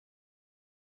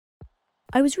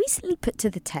I was recently put to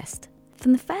the test.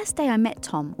 From the first day I met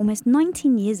Tom, almost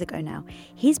 19 years ago now,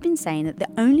 he's been saying that the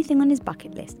only thing on his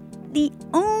bucket list, the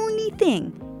only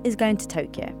thing, is going to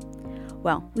Tokyo.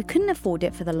 Well, we couldn't afford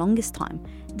it for the longest time.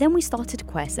 Then we started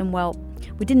Quest and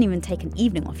we didn't even take an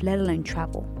evening off, let alone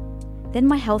travel. Then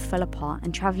my health fell apart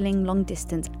and travelling long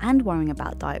distance and worrying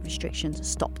about diet restrictions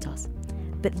stopped us.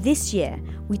 But this year,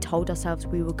 we told ourselves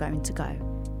we were going to go.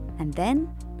 And then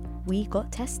we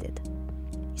got tested.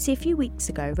 You see, a few weeks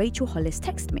ago, Rachel Hollis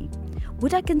texted me.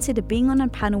 Would I consider being on a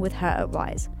panel with her at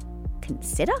Rise?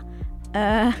 Consider?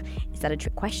 Is that a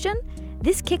trick question?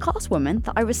 This kick-ass woman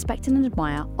that I respect and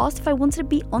admire asked if I wanted to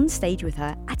be on stage with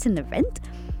her at an event.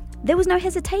 There was no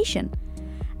hesitation.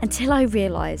 Until I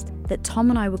realised that Tom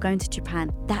and I were going to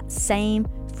Japan that same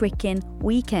freaking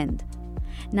weekend.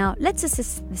 Now, let's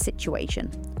assess the situation.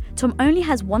 Tom only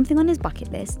has one thing on his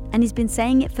bucket list and he's been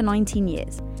saying it for 19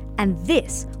 years. And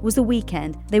this was the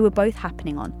weekend they were both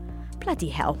happening on. Bloody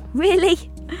hell, really?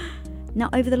 Now,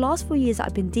 over the last 4 years that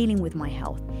I've been dealing with my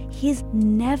health, he has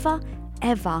never,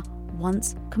 ever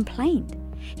once complained.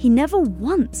 He never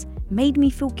once made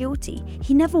me feel guilty.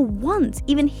 He never once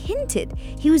even hinted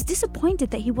he was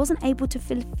disappointed that he wasn't able to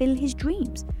fulfill his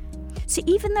dreams. So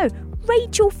even though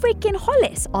Rachel freaking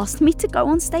Hollis asked me to go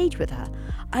on stage with her,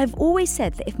 I've always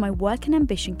said that if my work and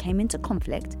ambition came into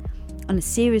conflict, on a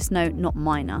serious note, not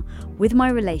minor, with my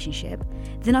relationship,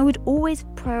 then I would always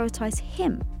prioritise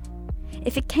him.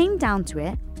 If it came down to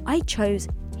it, I chose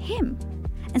him.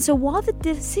 And so while the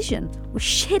decision was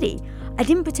shitty, I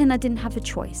didn't pretend I didn't have a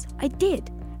choice. I did.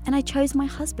 And I chose my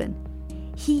husband.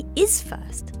 He is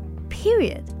first.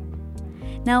 Period.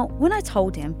 Now, when I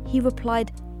told him, he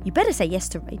replied, "You better say yes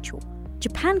to Rachel.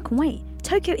 Japan can wait.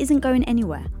 Tokyo isn't going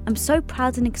anywhere. I'm so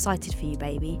proud and excited for you,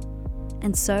 baby."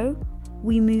 And so,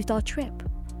 we moved our trip.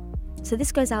 So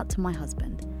this goes out to my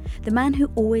husband, the man who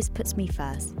always puts me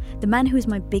first, the man who is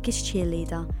my biggest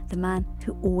cheerleader, the man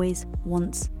who always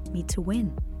wants me to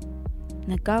win.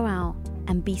 Now go out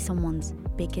and be someone's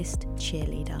biggest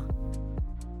cheerleader.